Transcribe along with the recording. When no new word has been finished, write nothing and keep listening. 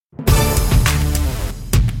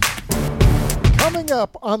Coming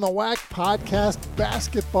up on the WAC Podcast,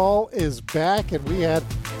 basketball is back, and we had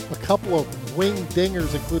a couple of wing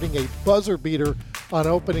dingers, including a buzzer beater on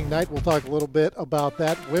opening night. We'll talk a little bit about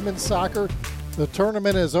that. Women's soccer, the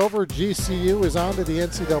tournament is over. GCU is on to the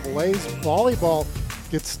NCAAs. Volleyball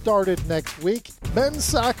gets started next week. Men's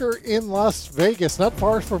soccer in Las Vegas, not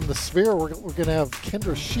far from the Sphere. We're going to have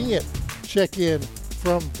Kendra check in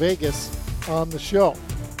from Vegas on the show.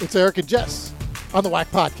 It's Eric and Jess on the WAC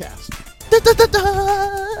Podcast.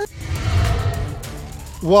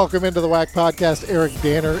 Welcome into the WAC Podcast. Eric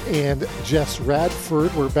Danner and Jess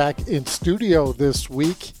Radford. We're back in studio this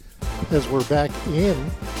week as we're back in.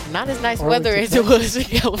 Not as nice Arlington, weather as it was in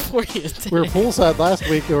California today. We were poolside last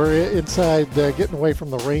week. We were inside getting away from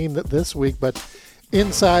the rain this week, but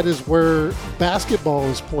inside is where basketball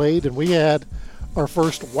is played, and we had our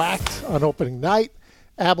first WAC on opening night.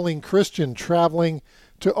 Abilene Christian traveling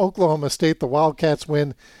to Oklahoma State. The Wildcats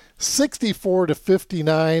win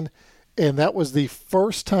 64-59, and that was the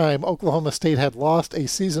first time Oklahoma State had lost a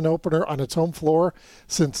season opener on its home floor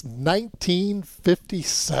since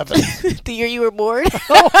 1957. The year you were born?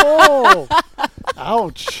 Oh,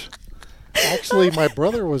 ouch. Actually, my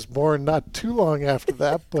brother was born not too long after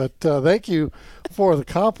that, but thank you for the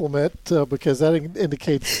compliment because that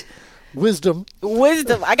indicates wisdom.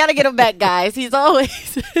 I got to get him back, guys. He's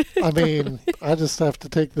always. I mean, I just have to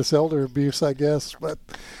take this elder abuse, I guess. But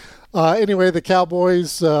anyway, the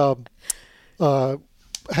Cowboys had the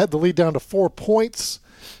lead down to 4 points.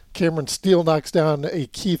 Cameron Steele knocks down a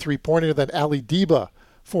key three-pointer. Then Ali Deba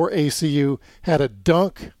for ACU had a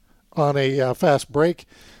dunk on a fast break,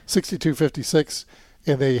 62-56.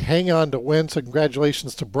 And they hang on to win. So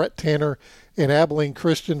congratulations to Brett Tanner and Abilene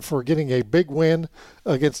Christian for getting a big win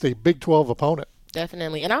against a Big 12 opponent.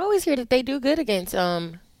 Definitely. And I always hear that they do good against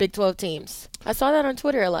Big 12 teams. I saw that on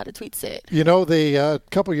Twitter. A lot of tweets said. You know, they a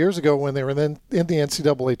couple years ago when they were in the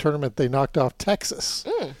NCAA tournament, they knocked off Texas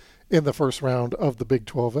in the first round of the Big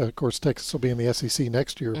 12. Of course, Texas will be in the SEC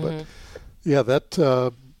next year. But, yeah,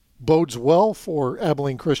 that bodes well for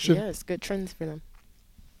Abilene Christian. Yeah, it's good trends for them.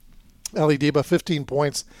 Ali Deba, 15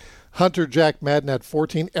 points. Hunter Jack Madden had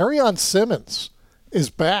 14. Arion Simmons is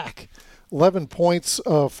back. 11 points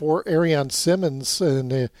for Arion Simmons.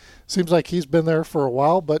 And it seems like he's been there for a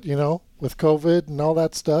while, but, you know, with COVID and all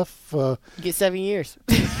that stuff. You get 7 years.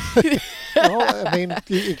 Well, I mean,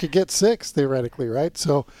 you could get 6, theoretically, right?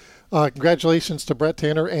 So congratulations to Brett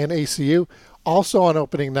Tanner and ACU. Also on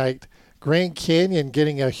opening night, Grand Canyon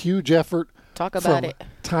getting a huge effort. Talk about it.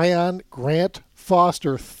 Tyon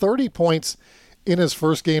Grant-Foster, 30 points in his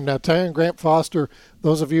first game. Now, Tyon Grant-Foster,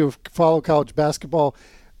 those of you who follow college basketball,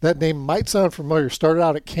 that name might sound familiar. Started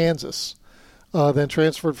out at Kansas, then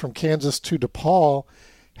transferred from Kansas to DePaul,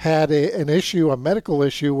 had an issue, a medical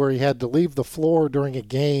issue, where he had to leave the floor during a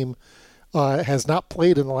game. Has not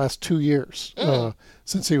played in the last 2 years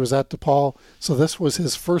since he was at DePaul. So this was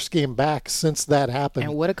his first game back since that happened.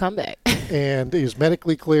 And what a comeback. And he was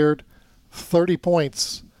medically cleared, 30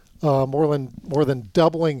 points, more than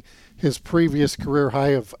doubling his previous career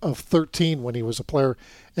high of 13 when he was a player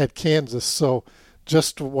at Kansas. So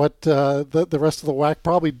just what the rest of the WAC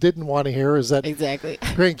probably didn't want to hear is that exactly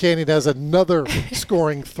Grand Canyon has another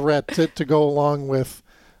scoring threat to go along with,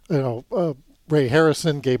 Ray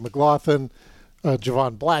Harrison, Gabe McLaughlin,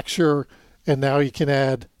 Javon Blackshear, and now you can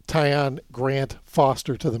add Tyon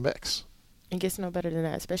Grant-Foster to the mix. It gets no better than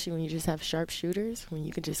that, especially when you just have sharp shooters, when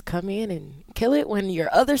you can just come in and kill it when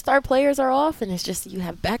your other star players are off, and it's just you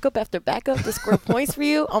have backup after backup to score points for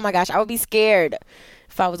you. Oh, my gosh, I would be scared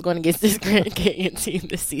if I was going against this Grand Canyon team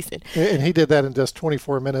this season. And he did that in just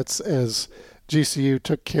 24 minutes as GCU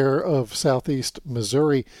took care of Southeast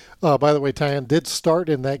Missouri. By the way, Tyon did start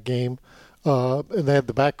in that game, and they had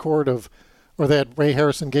the backcourt they had Ray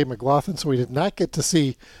Harrison, Gabe McLaughlin, so we did not get to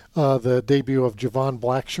see the debut of Javon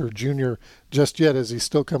Blackshear Jr. just yet, as he's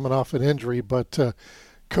still coming off an injury. But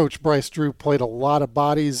Coach Bryce Drew played a lot of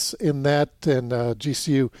bodies in that, and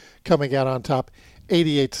GCU coming out on top,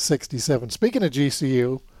 88-67. Speaking of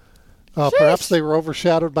GCU, perhaps they were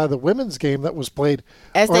overshadowed by the women's game that was played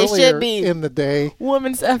as earlier they should be in the day.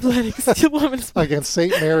 Women's athletics, women's against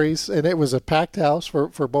St. Mary's, and it was a packed house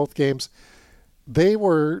for both games. They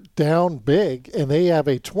were down big, and they have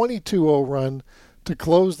a 22-0 run to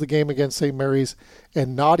close the game against St. Mary's,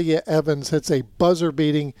 and Nadia Evans hits a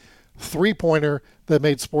buzzer-beating three-pointer that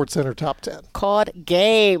made SportsCenter top 10. Called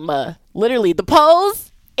game. Literally, the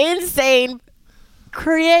pose, insane,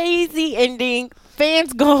 crazy ending.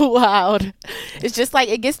 Fans go wild. It's just like,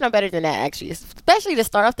 it gets no better than that, actually, especially to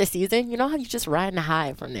start off the season. You know how you just riding the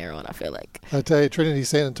high from there on, I feel like. I tell you, Trinity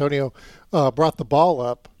San Antonio brought the ball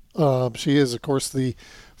up. She is, of course, the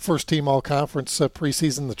first team all-conference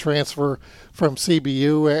preseason, the transfer from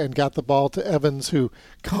CBU, and got the ball to Evans, who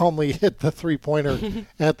calmly hit the three-pointer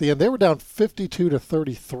at the end. They were down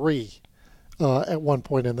 52-33 at one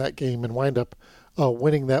point in that game and wind up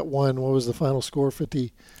winning that one. What was the final score?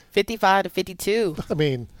 55-52. I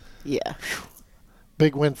mean, yeah,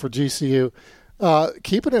 big win for GCU.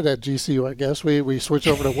 Keeping it at GCU, I guess, we switch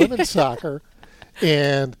over to women's soccer.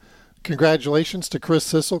 And congratulations to Chris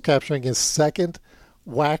Sissel capturing his second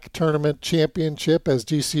WAC tournament championship as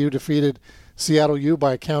GCU defeated Seattle U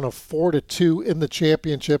by a count of 4-2 in the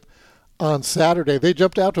championship on Saturday. They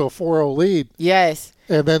jumped out to a 4-0 lead. Yes.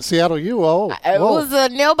 And then Seattle U, it was a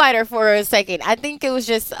nail-biter for a second. I think it was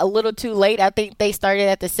just a little too late. I think they started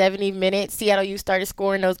at the 70 minutes. Seattle U started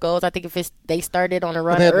scoring those goals. I think they started on a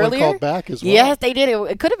run and they had earlier. One called back as well. Yes, they did.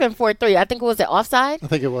 It could have been 4-3. I think it was an offside. I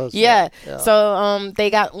think it was. Yeah. So they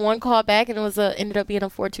got one call back, and it was ended up being a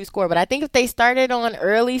 4-2 score. But I think if they started on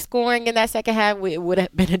early scoring in that second half, it would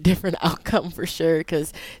have been a different outcome for sure.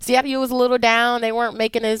 Because Seattle U was a little down. They weren't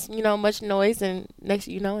making as much noise, and next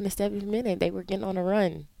in the 70th minute, they were getting on a run.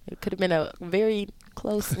 It could have been a very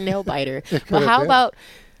close nail biter. But how about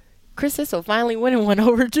Chris Sissel finally winning one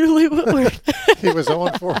over Julie Woodward? He was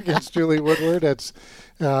 0-4 against Julie Woodward. That's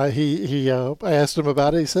he I asked him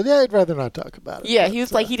about it. He said, "Yeah, I'd rather not talk about it." Yeah, he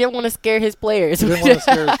was like he didn't want to scare his players. He didn't want to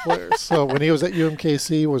scare his players. So when he was at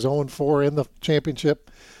UMKC, was 0-4 in the championship.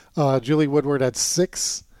 Julie Woodward had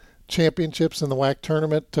 6 championships in the WAC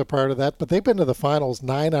tournament prior to that, but they've been to the finals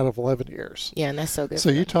 9 out of 11 years. Yeah, and that's so good. So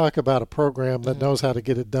you talk about a program that knows how to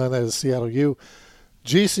get it done as Seattle U.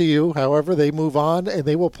 GCU, however, they move on and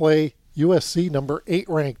they will play USC, number 8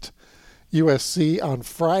 ranked USC, on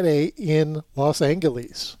Friday in Los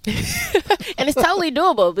Angeles. And it's totally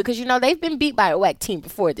doable because, they've been beat by a WAC team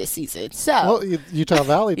before this season. So well, Utah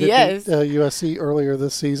Valley did yes. beat USC earlier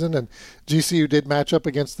this season, and GCU did match up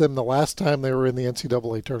against them the last time they were in the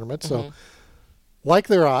NCAA tournament. So like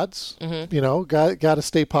their odds, got to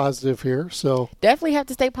stay positive here. So definitely have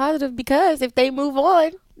to stay positive because if they move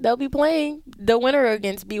on, they'll be playing the winner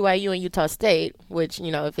against BYU and Utah State, which,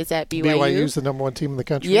 if it's at BYU. BYU's the number 1 team in the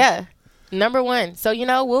country. Yeah. Number 1. So,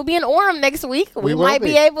 we'll be in Orem next week. We might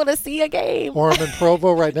be able to see a game. Orem and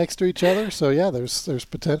Provo right next to each other. So, yeah, there's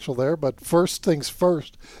potential there. But first things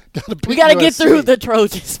first, we got to get through the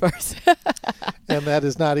Trojans first. And that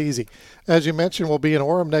is not easy. As you mentioned, we'll be in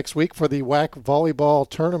Orem next week for the WAC volleyball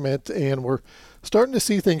tournament. And we're starting to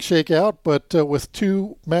see things shake out. But with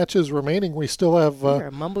 2 matches remaining, we still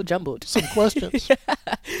have mumble-jumbled some questions.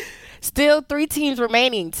 Still 3 teams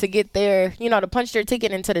remaining to get their, to punch their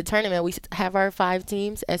ticket into the tournament. We have our 5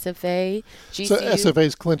 teams, SFA, GCU. So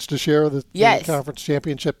SFA's clinched a share of the conference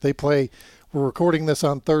championship. We're recording this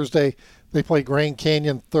on Thursday. They play Grand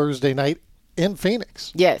Canyon Thursday night in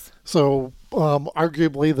Phoenix. Yes. So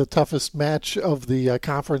arguably the toughest match of the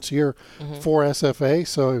conference year for SFA.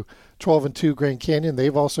 So 12-2 Grand Canyon.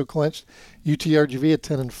 They've also clinched. UTRGV at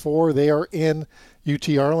 10-4. They are in.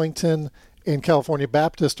 UT Arlington and California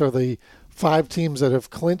Baptist are the 5 teams that have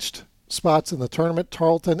clinched spots in the tournament.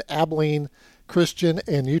 Tarleton, Abilene, Christian,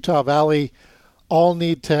 and Utah Valley all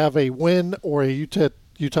need to have a win or a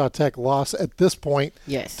Utah Tech loss at this point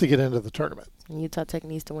to get into the tournament. And Utah Tech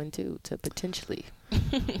needs to win too to potentially.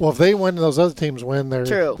 Well, if they win and those other teams win,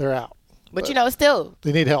 they're out. But still.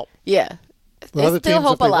 They need help. Yeah. The other still teams,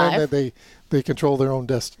 hope if they alive. win, they control their own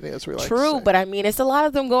destiny, as we like to say. True, but it's a lot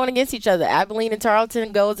of them going against each other. Abilene and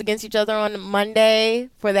Tarleton goes against each other on Monday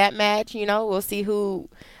for that match. We'll see who.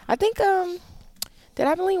 I think, did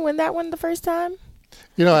Abilene win that one the first time?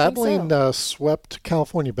 Abilene swept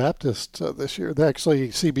California Baptist this year.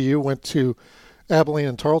 CBU went to Abilene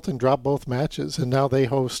and Tarleton, dropped both matches, and now they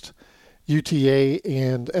host UTA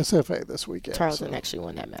and SFA this weekend. Tarleton actually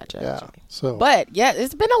won that match. But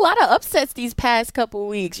it's been a lot of upsets these past couple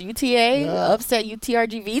weeks. UTA upset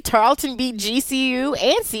UTRGV. Tarleton beat GCU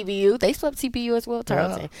and CBU. They swept CBU as well.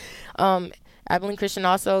 Tarleton. Abilene Christian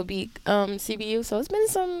also beat CBU. So it's been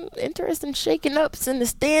some interesting shaking ups in the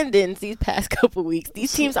standings these past couple weeks.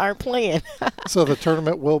 These teams aren't playing. So the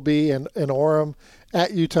tournament will be in Orem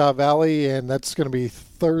at Utah Valley, and that's going to be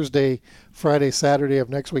Thursday, Friday, Saturday of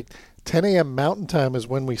next week. 10 a.m. Mountain Time is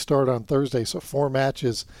when we start on Thursday, so 4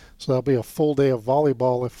 matches. So that'll be a full day of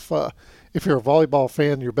volleyball. If you're a volleyball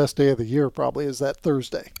fan, your best day of the year probably is that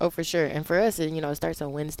Thursday. Oh, for sure. And for us, it starts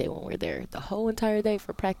on Wednesday when we're there the whole entire day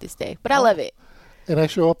for practice day. But I love it. And I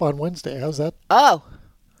show up on Wednesday. How's that? Oh,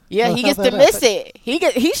 yeah, he gets to miss it.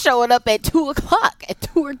 He's showing up at 2 o'clock, at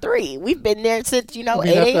 2 or 3. We've been there since, 8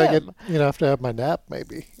 a.m. You have to have my nap,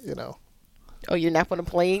 maybe, Oh, you're not on a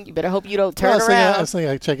plane? You better hope you don't Well, turn around. I was thinking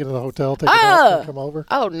I'd check into the hotel, take it out, and come over.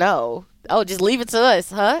 Oh, no. Oh, just leave it to us,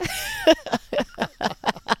 huh?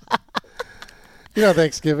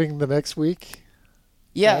 Thanksgiving the next week.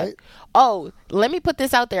 Yeah. Right? Oh, let me put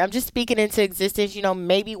this out there. I'm just speaking into existence,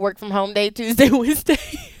 maybe work from home day, Tuesday, Wednesday.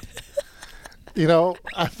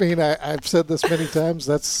 I've said this many times.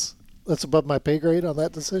 That's above my pay grade on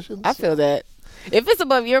that decision. I feel that. If it's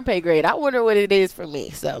above your pay grade, I wonder what it is for me.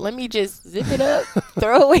 So let me just zip it up,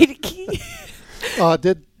 throw away the key.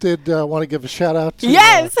 Did want to give a shout out to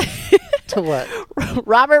yes to what?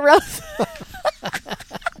 Robert Rose.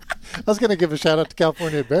 I was going to give a shout out to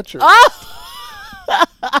California Adventure. Oh,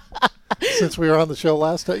 Since we were on the show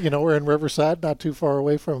last time, we're in Riverside, not too far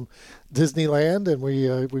away from Disneyland, and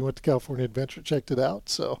we went to California Adventure, checked it out.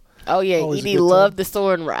 So. Oh yeah, Edie loved the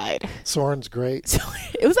Soarin' ride. Soarin's great.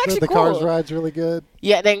 It was actually the cool. Cars ride's really good.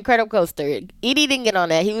 Yeah, the Incredible Coaster. Edie didn't get on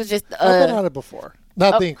that. He was just. I've been on it before.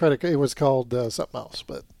 Not the Incredible. It was called something else,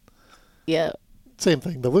 but. Yeah. Same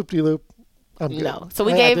thing. The loop-de-loop. I'm good. No. So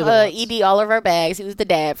we gave Edie all of our bags. He was the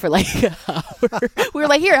dad for like an hour. We were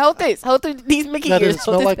like, here, hold this. Hold these Mickey Now, ears. Does it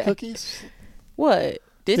smell like cookies? What?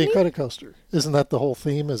 The Incredible Coaster. Isn't that the whole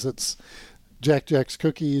theme? Is it's Jack's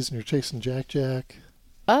cookies and you're chasing Jack?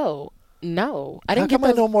 Oh. No, I didn't How come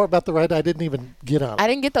I know more about the ride? I didn't even get on it. I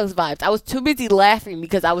didn't get those vibes. I was too busy laughing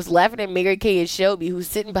because I was laughing at Mary Kay and Shelby, who's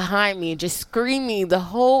sitting behind me and just screaming the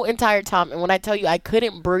whole entire time. And when I tell you I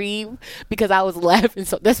couldn't breathe because I was laughing,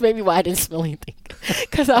 so that's maybe why I didn't smell anything,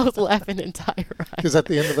 because I was laughing the entire ride. Because at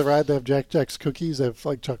the end of the ride, they have Jack's cookies. They have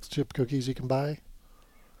like chocolate chip cookies you can buy.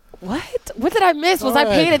 What? What did I miss? Was I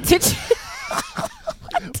paying attention?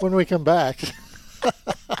 When we come back.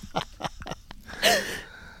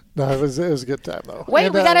 No, it was a good time though.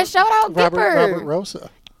 Wait, we got to shout out Robert Rosa.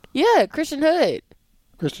 Yeah, Christian Hood.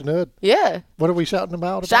 Yeah. What are we shouting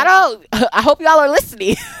about? Shout out. I hope y'all are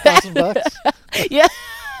listening. $1,000. Yeah.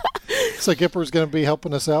 So Gipper's going to be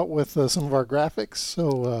helping us out with some of our graphics.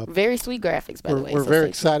 So very sweet graphics, by the way. We're very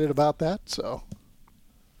excited about that. So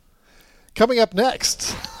coming up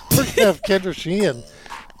next, we're going to have Kendra Sheehan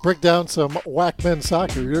break down some WAC men's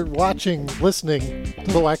soccer. You're listening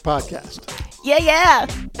to the WAC Podcast. Yeah.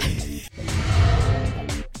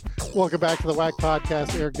 Welcome back to the WAC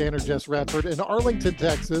Podcast. Eric Danner, Jess Radford in Arlington,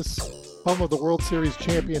 Texas, home of the World Series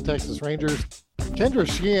champion Texas Rangers. Kendra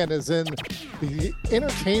Sheehan is in the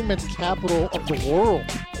entertainment capital of the world,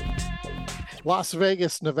 Las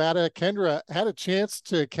Vegas, Nevada. Kendra, had a chance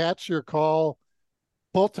to catch your call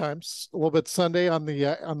both times, a little bit Sunday on the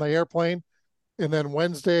airplane, and then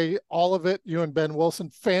Wednesday, all of it, you and Ben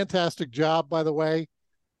Wilson. Fantastic job, by the way.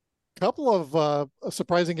 Couple of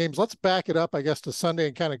surprising games. Let's back it up, I guess, to Sunday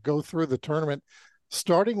and kind of go through the tournament,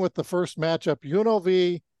 starting with the first matchup,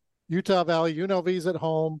 UNLV, Utah Valley. UNLV's at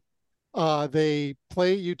home. They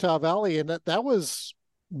play Utah Valley, and that was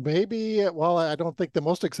maybe, well, I don't think the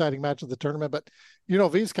most exciting match of the tournament, but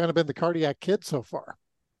UNLV's kind of been the cardiac kid so far.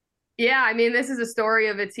 Yeah, I mean, this is a story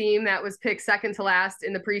of a team that was picked second to last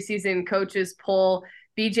in the preseason coaches poll.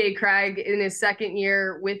 BJ Craig, in his second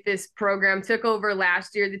year with this program, took over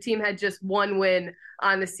last year. The team had just one win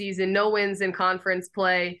on the season, no wins in conference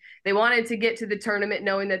play. They wanted to get to the tournament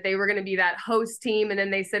knowing that they were going to be that host team. And then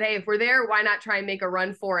they said, hey, if we're there, why not try and make a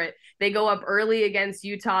run for it? They go up early against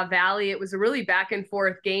Utah Valley. It was a really back and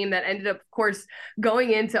forth game that ended up, of course,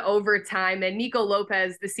 going into overtime. And Nico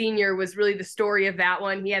Lopez, the senior, was really the story of that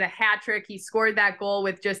one. He had a hat trick. He scored that goal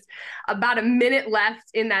with just about a minute left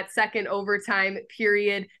in that second overtime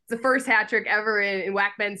period. It's the first hat trick ever in WAC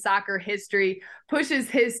men's soccer history. Pushes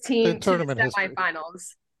his team to the semifinals.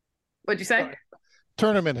 History. What'd you say? Sorry.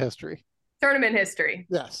 Tournament history. Tournament history.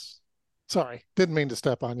 Yes. Sorry. Didn't mean to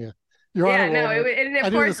step on you. You're yeah, on no, I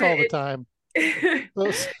do this all the time. It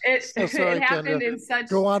happened in such.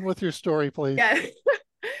 Go on with your story, please. Yeah.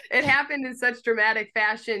 It happened in such dramatic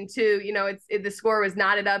fashion too. The score was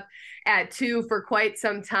knotted up at 2 for quite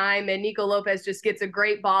some time, and Nico Lopez just gets a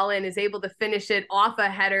great ball in, is able to finish it off a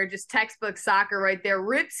header, just textbook soccer right there.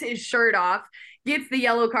 Rips his shirt off, gets the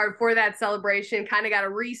yellow card for that celebration. Kind of got a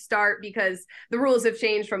restart because the rules have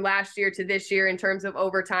changed from last year to this year in terms of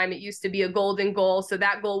overtime. It used to be a golden goal, so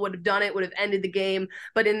that goal would have done it, would have ended the game.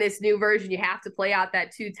 But in this new version, you have to play out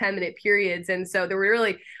that 2 10-minute periods. And so there were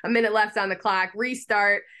really a minute left on the clock,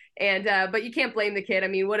 restart. And but you can't blame the kid. I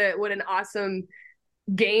mean, what an awesome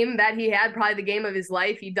game that he had, probably the game of his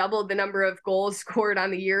life. He doubled the number of goals scored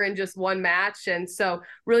on the year in just one match. And so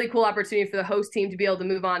really cool opportunity for the host team to be able to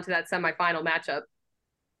move on to that semifinal matchup.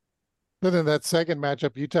 Then in that second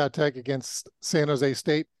matchup, Utah Tech against San Jose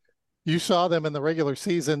State, you saw them in the regular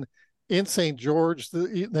season in St. George.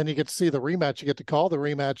 Then you get to see the rematch. You get to call the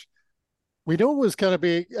rematch. We knew it was going to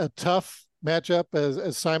be a tough matchup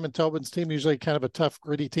as Simon Tobin's team, usually kind of a tough,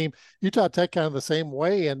 gritty team. Utah Tech kind of the same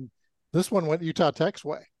way, and this one went Utah Tech's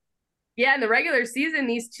way. Yeah, in the regular season,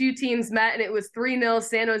 these two teams met, and it was 3-0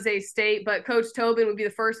 San Jose State. But Coach Tobin would be the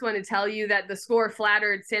first one to tell you that the score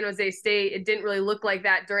flattered San Jose State. It didn't really look like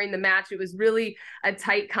that during the match. It was really a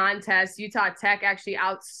tight contest. Utah Tech actually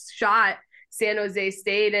outshot San Jose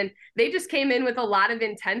State, and they just came in with a lot of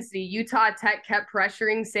intensity. Utah Tech kept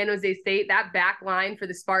pressuring San Jose State. That back line for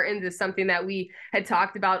the Spartans is something that we had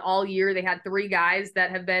talked about all year. They had 3 guys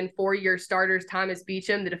that have been 4-year starters. Thomas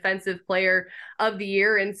Beecham, the defensive player of the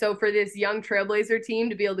year. And so for this young Trailblazer team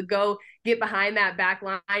to be able to go get behind that back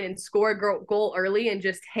line and score a goal early and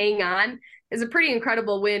just hang on is a pretty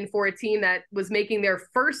incredible win for a team that was making their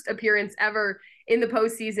first appearance ever in the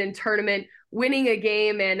postseason tournament, winning a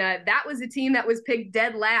game. And that was a team that was picked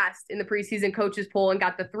dead last in the preseason coaches poll and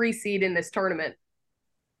got the 3 seed in this tournament.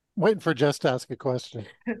 Waiting for Jess to ask a question.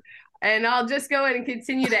 And I'll just go ahead and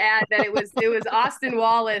continue to add that it was Austin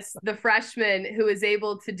Wallace, the freshman, who was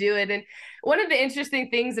able to do it. And one of the interesting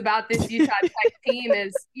things about this Utah Tech team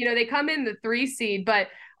is, they come in the 3 seed, but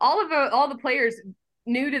all the players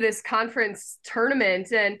new to this conference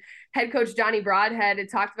tournament, and head coach Johnny Broadhead had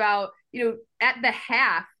talked about, at the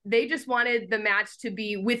half, they just wanted the match to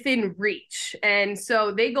be within reach. And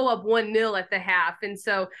so they go up 1-0 at the half. And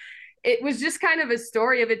so it was just kind of a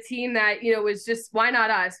story of a team that, was just, why not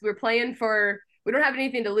us? We don't have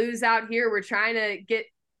anything to lose out here. We're trying to get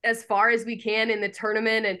as far as we can in the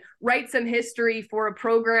tournament and write some history for a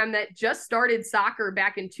program that just started soccer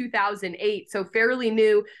back in 2008. So fairly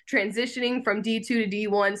new, transitioning from D2 to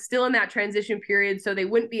D1, still in that transition period. So they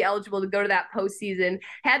wouldn't be eligible to go to that postseason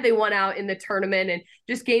had they won out in the tournament and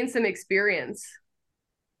just gained some experience.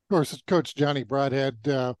 Of course, Coach Johnny Broadhead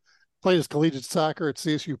played his collegiate soccer at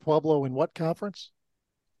CSU Pueblo in what conference?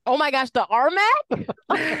 Oh my gosh, the RMAC?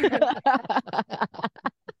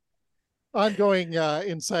 Ongoing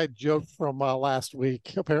inside joke from last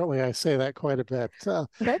week. Apparently, I say that quite a bit.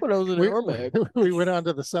 Back when I was in the RMAC. We went on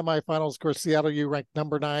to the semifinals. Of course, Seattle U ranked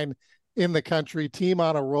number 9 in the country, team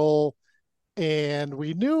on a roll. And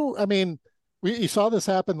we knew, you saw this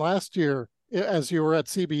happen last year as you were at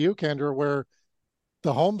CBU, Kendra, where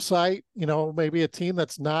the home site, maybe a team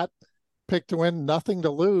that's not picked to win, nothing to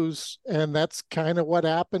lose. And that's kind of what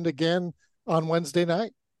happened again on Wednesday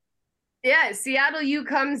night. Yeah, Seattle U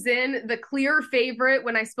comes in the clear favorite.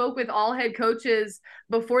 When I spoke with all head coaches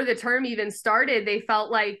before the term even started, they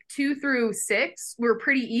felt like 2 through 6 were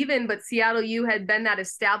pretty even, but Seattle U had been that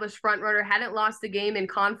established front runner, hadn't lost a game in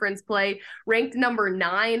conference play, ranked number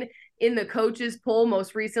 9 in the coaches poll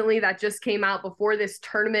most recently. That just came out before this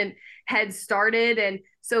tournament had started. And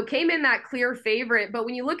so came in that clear favorite. But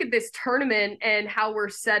when you look at this tournament and how we're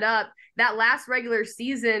set up, that last regular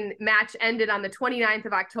season match ended on the 29th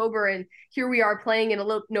of October, and here we are playing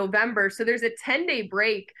in November. So there's a 10-day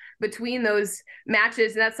break between those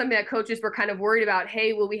matches, and that's something that coaches were kind of worried about.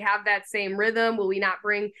 Hey, will we have that same rhythm? Will we not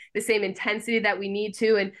bring the same intensity that we need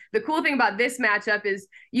to? And the cool thing about this matchup is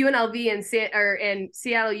UNLV and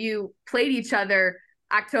Seattle U played each other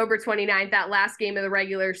October 29th, that last game of the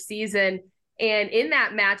regular season. And in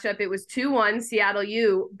that matchup, it was 2-1 Seattle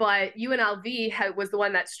U, but UNLV was the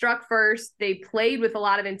one that struck first. They played with a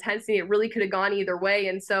lot of intensity. It really could have gone either way.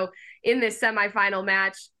 And so in this semifinal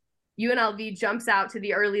match, UNLV jumps out to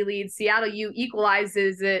the early lead. Seattle U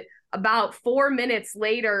equalizes it about 4 minutes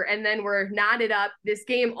later, and then we're knotted up. This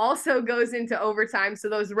game also goes into overtime. So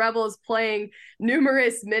those Rebels playing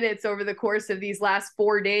numerous minutes over the course of these last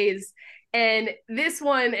 4 days. And this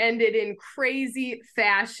one ended in crazy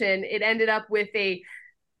fashion. It ended up with a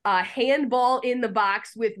handball in the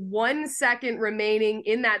box with 1 second remaining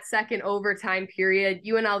in that second overtime period.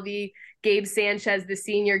 UNLV, Gabe Sanchez, the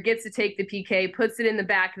senior, gets to take the PK, puts it in the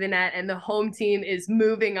back of the net, and the home team is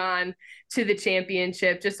moving on to the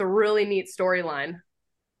championship. Just a really neat storyline.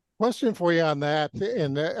 Question for you on that,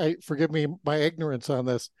 and forgive me my ignorance on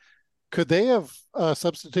this. Could they have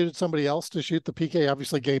substituted somebody else to shoot the PK?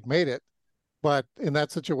 Obviously, Gabe made it. But in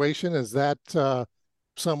that situation, is that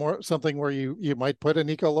something where you might put a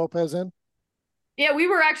Nico Lopez in? Yeah, we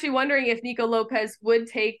were actually wondering if Nico Lopez would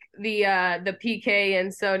take the PK,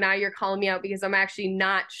 and so now you're calling me out because I'm actually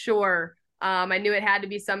not sure. I knew it had to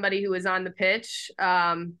be somebody who was on the pitch,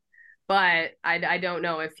 but I don't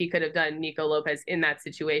know if he could have done Nico Lopez in that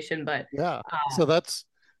situation. But yeah, so that's,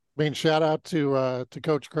 shout out to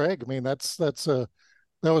Coach Craig. That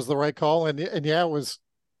was the right call, and yeah,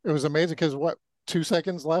 it was amazing because 2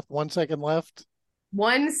 seconds left, 1 second left.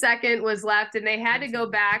 1 second was left, and they had to go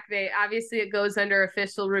back. It goes under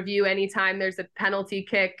official review anytime there's a penalty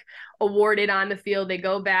kick awarded on the field. They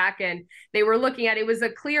go back and they were looking at it. It was a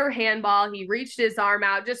clear handball. He reached his arm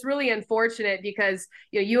out. Just really unfortunate because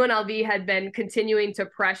UNLV had been continuing to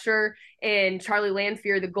pressure, and Charlie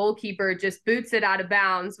Lanphier, the goalkeeper, just boots it out of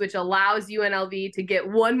bounds, which allows UNLV to get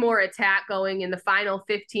one more attack going in the final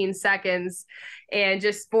 15 seconds. And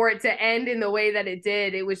just for it to end in the way that it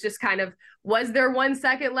did, it was just kind of, was there 1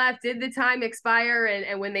 second left? Did the time expire?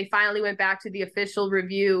 And when they finally went back to the official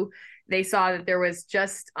review, they saw that there was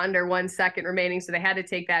just under 1 second remaining. So they had to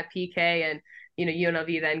take that PK, and,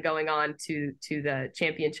 UNLV then going on to the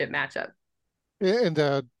championship matchup.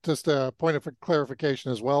 And just a point of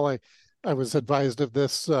clarification as well. I was advised of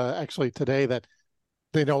this actually today, that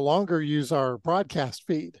they no longer use our broadcast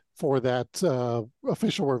feed for that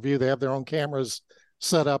official review. They have their own cameras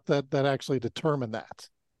set up that actually determine that.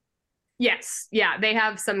 Yes. Yeah. They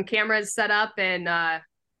have some cameras set up, and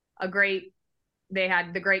they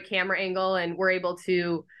had the great camera angle, and were able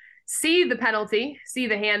to see the penalty, see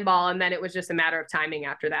the handball, and then it was just a matter of timing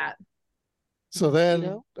after that. So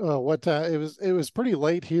then what time? It was pretty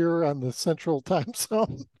late here on the Central Time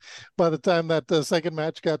Zone by the time that the second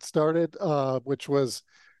match got started, which was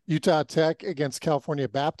Utah Tech against California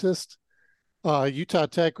Baptist. Utah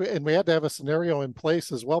Tech, and we had to have a scenario in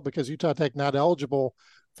place as well, because Utah Tech not eligible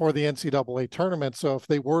for the NCAA tournament. So if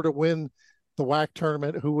they were to win the WAC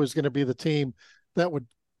tournament, who was going to be the team that would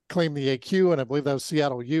claim the AQ? And I believe that was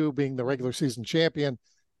Seattle U being the regular season champion.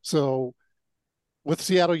 So with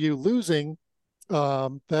Seattle U losing,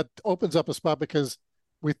 that opens up a spot, because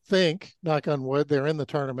we think, knock on wood, they're in the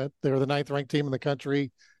tournament. They're the 9th ranked team in the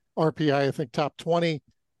country. RPI, I think, top 20.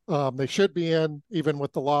 They should be in, even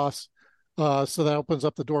with the loss. So that opens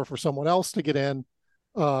up the door for someone else to get in.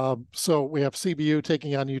 So we have CBU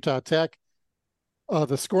taking on Utah Tech.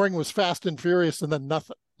 The scoring was fast and furious, and then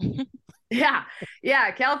nothing.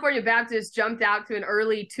 Yeah. California Baptist jumped out to an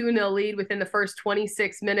early 2-0 lead within the first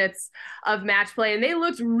 26 minutes of match play. And they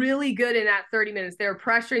looked really good in that 30 minutes. They were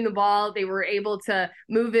pressuring the ball. They were able to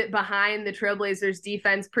move it behind the Trailblazers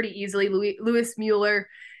defense pretty easily. Lewis Mueller,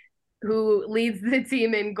 who leads the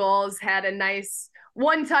team in goals, had a nice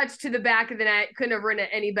one touch to the back of the net. Couldn't have written it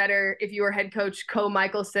any better if you were head coach Co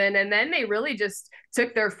Michelson. And then they really just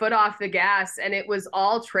took their foot off the gas, and it was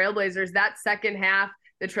all Trailblazers. That second half,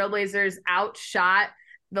 the Trailblazers outshot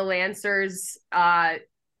the Lancers.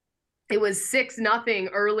 It was 6-0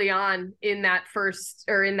 early on in that first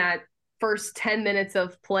 10 minutes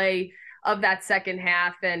of play of that second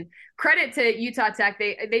half. And credit to Utah Tech,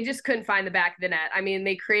 they just couldn't find the back of the net. I mean,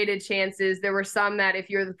 they created chances. There were some that, if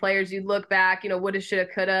you're the players, you'd look back, woulda, shoulda,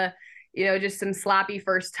 coulda, just some sloppy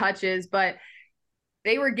first touches. But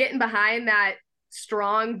they were getting behind that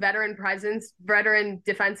strong veteran presence, veteran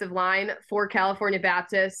defensive line for California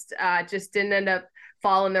Baptist. Just didn't end up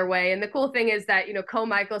falling their way. And the cool thing is that, Co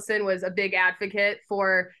Michelson was a big advocate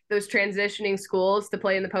for those transitioning schools to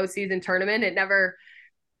play in the postseason tournament. It never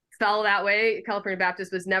fell that way. California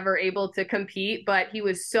Baptist was never able to compete, but he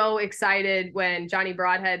was so excited when Johnny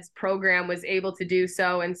Broadhead's program was able to do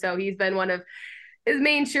so. And so he's been one of his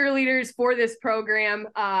main cheerleaders for this program.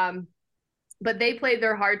 But they played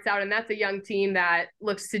their hearts out, and that's a young team that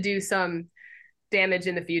looks to do some damage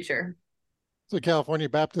in the future. So California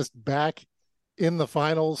Baptist back in the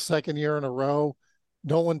finals, second year in a row.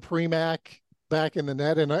 Nolan Premack back in the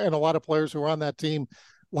net, and a lot of players who were on that team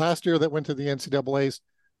last year that went to the NCAAs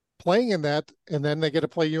playing in that, and then they get to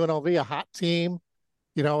play UNLV, a hot team,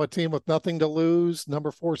 a team with nothing to lose,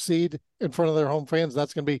 number 4 seed in front of their home fans.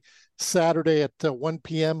 That's going to be Saturday at 1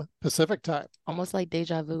 p.m. Pacific time. Almost like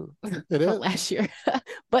deja vu. It is. Last year.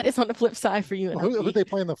 But it's on the flip side for UNLV. Who did they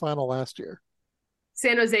play in the final last year?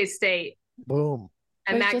 San Jose State. Boom.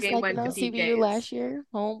 And that game went to CBU last year.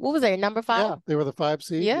 Home. What was their number 5? Yeah, they were the 5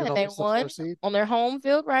 seed. Yeah, and they won on their home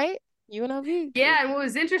field, right? UNLV. Yeah, and what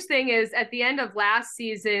was interesting is at the end of last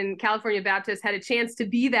season, California Baptist had a chance to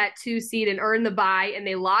be that 2 seed and earn the bye, and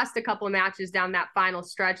they lost a couple of matches down that final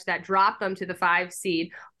stretch that dropped them to the 5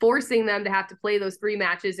 seed, forcing them to have to play those 3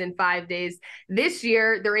 matches in 5 days. This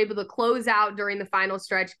year, they're able to close out during the final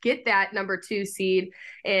stretch, get that number 2 seed,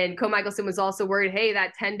 and Co Michelson was also worried, hey,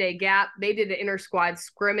 that 10-day gap. They did an inter-squad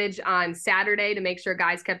scrimmage on Saturday to make sure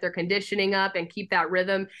guys kept their conditioning up and keep that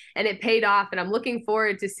rhythm, and it paid off, and I'm looking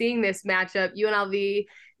forward to seeing this matchup. UNLV,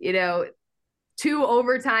 2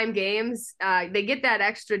 overtime games. They get that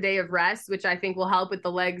extra day of rest, which I think will help with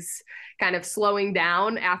the legs kind of slowing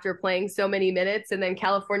down after playing so many minutes. And then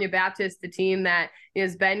California Baptist, the team that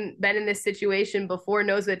has been in this situation before,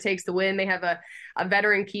 knows what it takes to win. They have a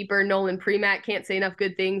veteran keeper, Nolan Premack. Can't say enough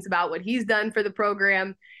good things about what he's done for the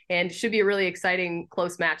program, and should be a really exciting,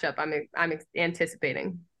 close matchup I'm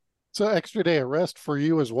anticipating. So extra day of rest for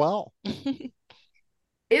you as well.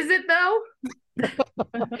 Is it though?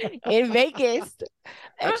 In Vegas.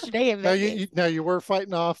 Extra day in Now Vegas. you were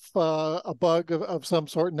fighting off a bug of some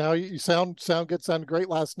sort. Now you sound good. Sounded great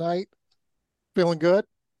last night. Feeling good.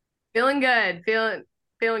 Feeling good.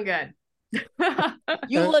 Feeling good.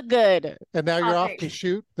 You look good. And now you're off thanks. to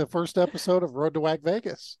shoot the first episode of Road to WAC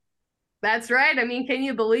Vegas. That's right. I mean, can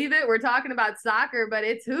you believe it? We're talking about soccer, but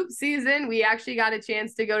it's hoop season. We actually got a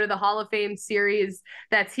chance to go to the Hall of Fame series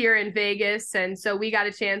that's here in Vegas. And so we got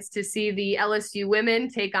a chance to see the LSU women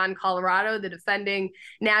take on Colorado, the defending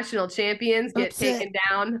national champions, get taken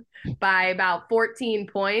down by about 14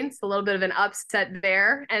 points, a little bit of an upset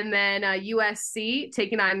there. And then USC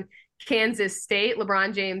taking on Kansas State,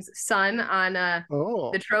 LeBron James' son on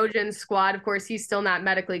the Trojan squad. Of course, he's still not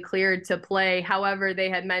medically cleared to play. However, they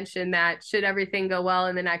had mentioned that should everything go well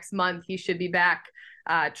in the next month, he should be back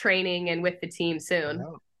training and with the team soon.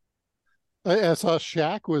 Wow. I saw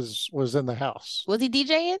Shaq was in the house. Was he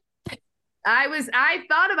DJing? I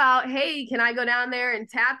thought about, hey, can I go down there and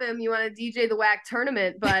tap him? You want to DJ the WAC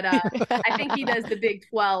tournament? But I think he does the Big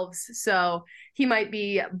 12s, so he might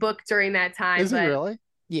be booked during that time. Is he really?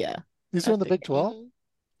 Yeah. He's in the Big 12? Mm-hmm.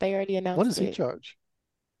 They already announced What does he charge?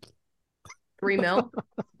 $3 million.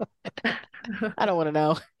 I don't want to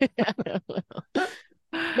know.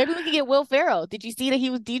 Maybe we could get Will Ferrell. Did you see that he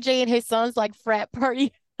was DJing his son's like frat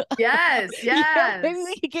party? Yes. Yeah, maybe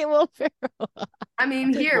we could get Will Ferrell. I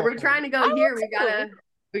mean, we're trying to go here.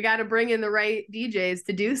 We gotta bring in the right DJs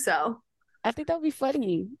to do so. I think that would be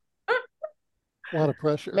funny. A lot of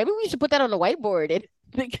pressure. Maybe we should put that on the whiteboard in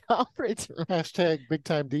the conference room. Hashtag big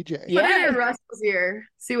time DJ. Yeah. Put it in Russell's ear.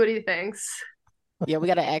 See what he thinks. Yeah, we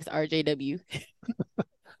gotta ask RJW.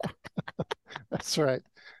 That's right.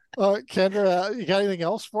 Kendra, you got anything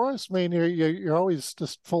else for us? I mean, you're always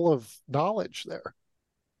just full of knowledge there.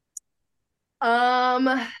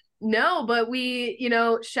 No, but we,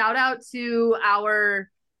 shout out to our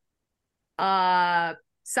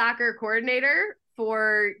soccer coordinator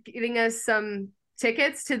for getting us some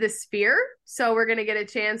tickets to the Sphere. So we're going to get a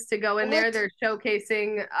chance to go in there. They're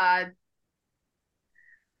showcasing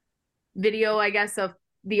video, I guess, of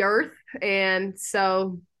the Earth. And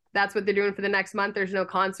so that's what they're doing for the next month. There's no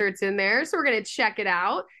concerts in there. So we're going to check it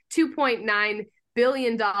out. $2.9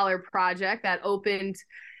 billion project that opened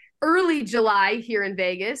early July here in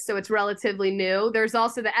Vegas. So it's relatively new. There's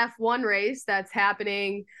also the F1 race that's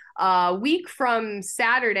happening a week from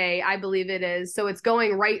Saturday, I believe it is. So it's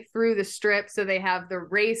going right through the strip. So they have the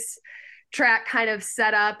race track kind of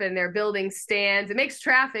set up and they're building stands. It makes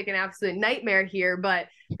traffic an absolute nightmare here, but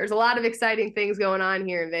there's a lot of exciting things going on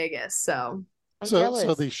here in Vegas. So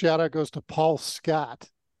the shout out goes to Paul Scott.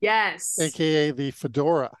 Yes. AKA the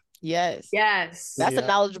Fedora. Yes. Yes. That's a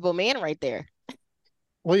knowledgeable man right there.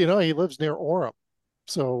 Well, he lives near Orem.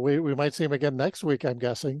 So we might see him again next week, I'm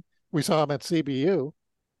guessing. We saw him at CBU.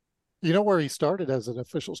 You know where he started as an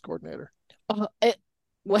officials coordinator?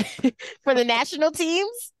 What, for the national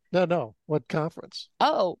teams? No. What conference?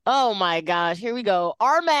 Oh my gosh. Here we go.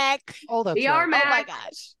 RMAC. Oh, that's the right. RMAC. Oh my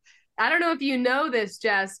gosh. I don't know if you know this,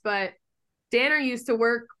 Jess, but Danner used to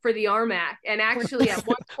work for the RMAC and actually at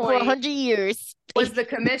one point for 100 years was the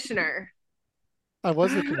commissioner. I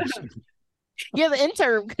was the commissioner. You're the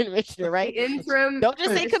interim commissioner, right? The interim. Don't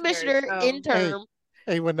just say commissioner, interim.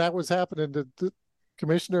 Hey, when that was happening, the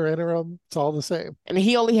commissioner, interim, it's all the same. And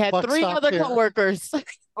he only had Buck 3 other coworkers. At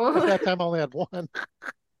that time, I only had 1.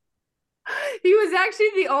 He was actually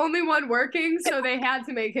the only one working, so they had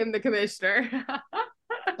to make him the commissioner. I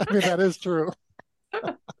mean, that is true.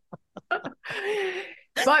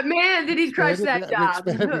 But man, did he crush that job.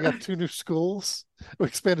 We got 2 new schools. We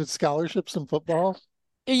expanded scholarships in football.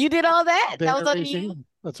 You did all that? That was on you?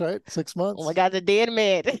 That's right. 6 months. Oh my God, the dead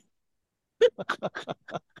man.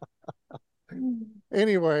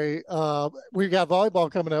 Anyway, we got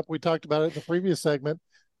volleyball coming up. We talked about it in the previous segment.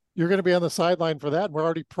 You're going to be on the sideline for that. We're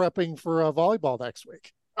already prepping for volleyball next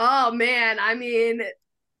week. Oh, man. I mean,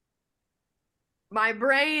 my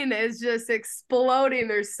brain is just exploding.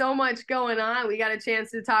 There's so much going on. We got a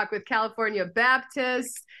chance to talk with California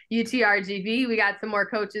Baptist, UTRGV. We got some more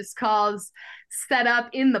coaches' calls set up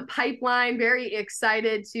in the pipeline. Very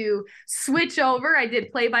excited to switch over. I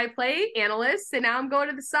did play-by-play analyst, and now I'm going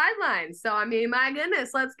to the sidelines. So, I mean, my goodness,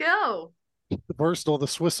 let's go. The versatile, the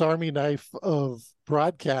Swiss Army knife of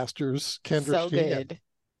broadcasters, Kendra. So good.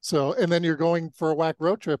 So, and then you're going for a WAC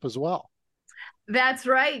road trip as well. That's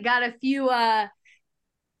right. Got a few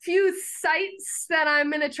few sites that I'm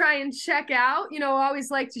going to try and check out. I always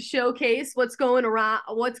like to showcase what's going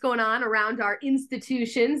on around our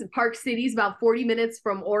institutions. Park City's about 40 minutes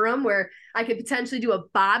from Orem, where I could potentially do a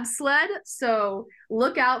bobsled. So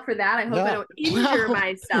look out for that. I hope I don't injure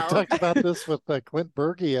myself. We talked about this with Clint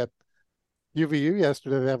Berge at UVU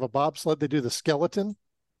yesterday. They have a bobsled. They do the skeleton,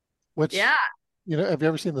 which, have you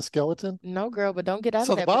ever seen the skeleton? No, girl, but don't get out of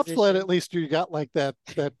that. So the bobsled, at least you got like that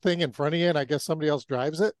thing in front of you, and I guess somebody else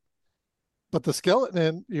drives it. But the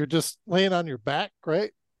skeleton, you're just laying on your back,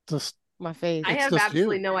 right? Just my face. I have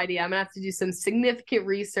absolutely no idea. I'm gonna have to do some significant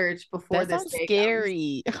research before this day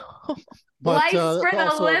scary. Life's for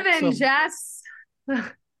the living, Jess.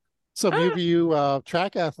 Some UVU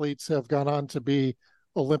track athletes have gone on to be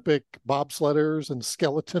Olympic bobsledders and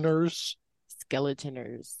skeletoners.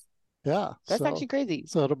 Yeah. That's actually crazy.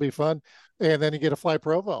 So it'll be fun. And then you get to fly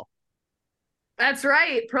Provo. That's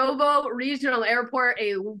right. Provo Regional Airport,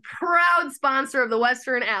 a proud sponsor of the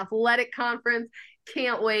Western Athletic Conference.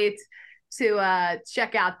 Can't wait to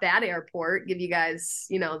check out that airport, give you guys,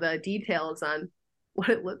 the details on what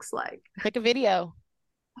it looks like. Take a video.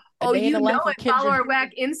 Oh, you know it. Follow our WAC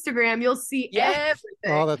Instagram. You'll see everything.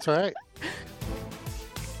 Oh, that's right.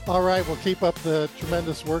 All right. Well, keep up the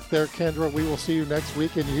tremendous work there, Kendra. We will see you next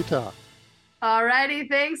week in Utah. All righty.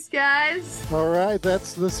 Thanks, guys. All right.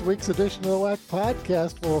 That's this week's edition of the WAC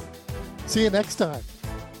Podcast. We'll see you next time.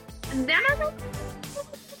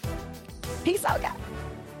 Peace out, guys.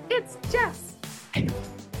 It's Jess.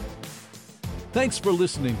 Thanks for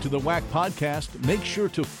listening to the WAC Podcast. Make sure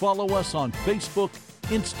to follow us on Facebook,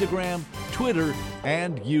 Instagram, Twitter,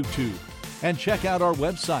 and YouTube. And check out our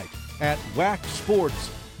website at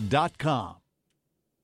wacsports.com.